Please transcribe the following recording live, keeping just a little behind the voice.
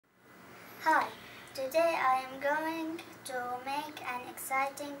Hi, today I am going to make an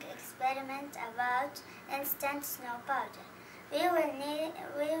exciting experiment about instant snow powder. We will need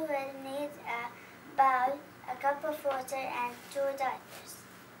a bowl, a cup of water and 2 diapers.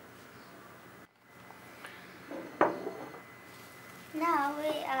 Now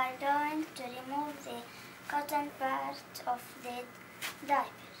we are going to remove the cotton part of the diaper.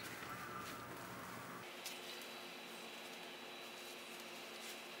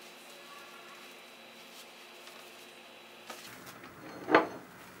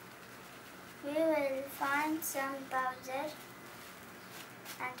 We will find some powder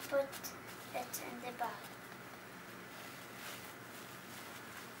and put it in the bowl.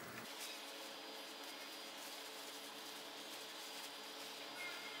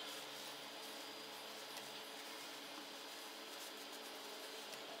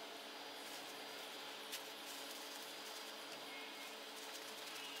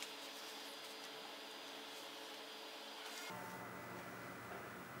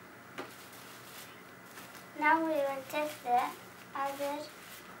 Now we will take the other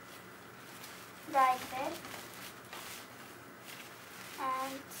diaper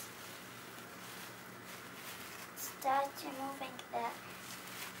and start removing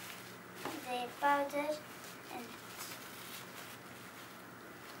the powder in it.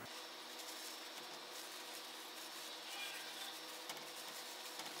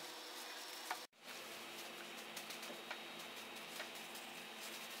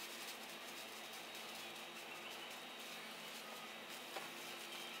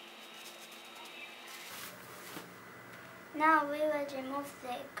 Now we will remove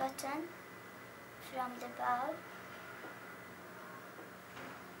the cotton from the bowl.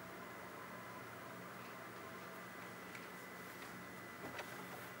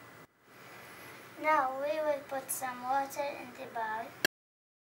 Now we will put some water in the bowl.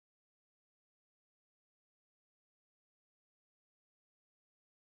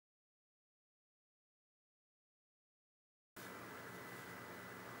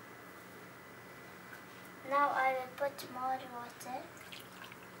 Now I will put more water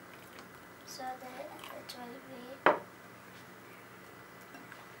so that it will be.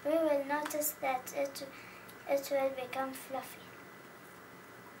 We will notice that it will become fluffy.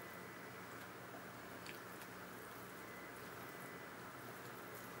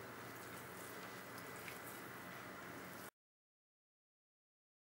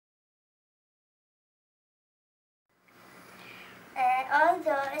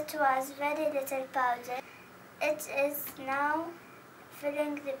 Although it was very little powder, it is now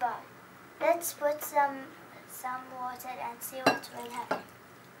filling the bowl. Let's put some water and see what will happen.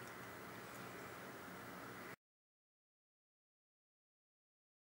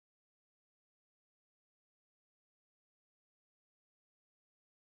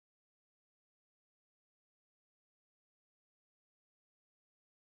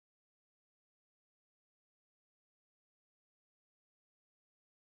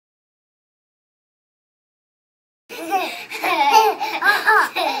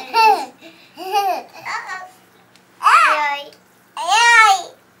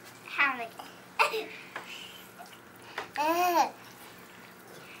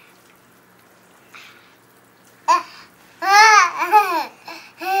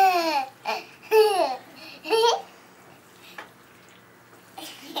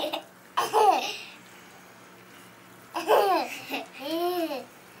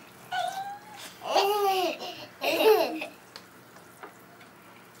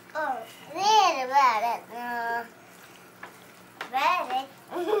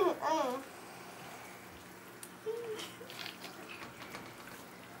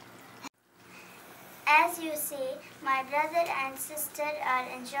 As you see, my brother and sister are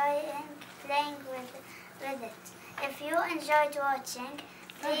enjoying playing with it. If you enjoyed watching,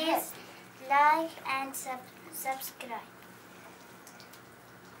 please like and subscribe.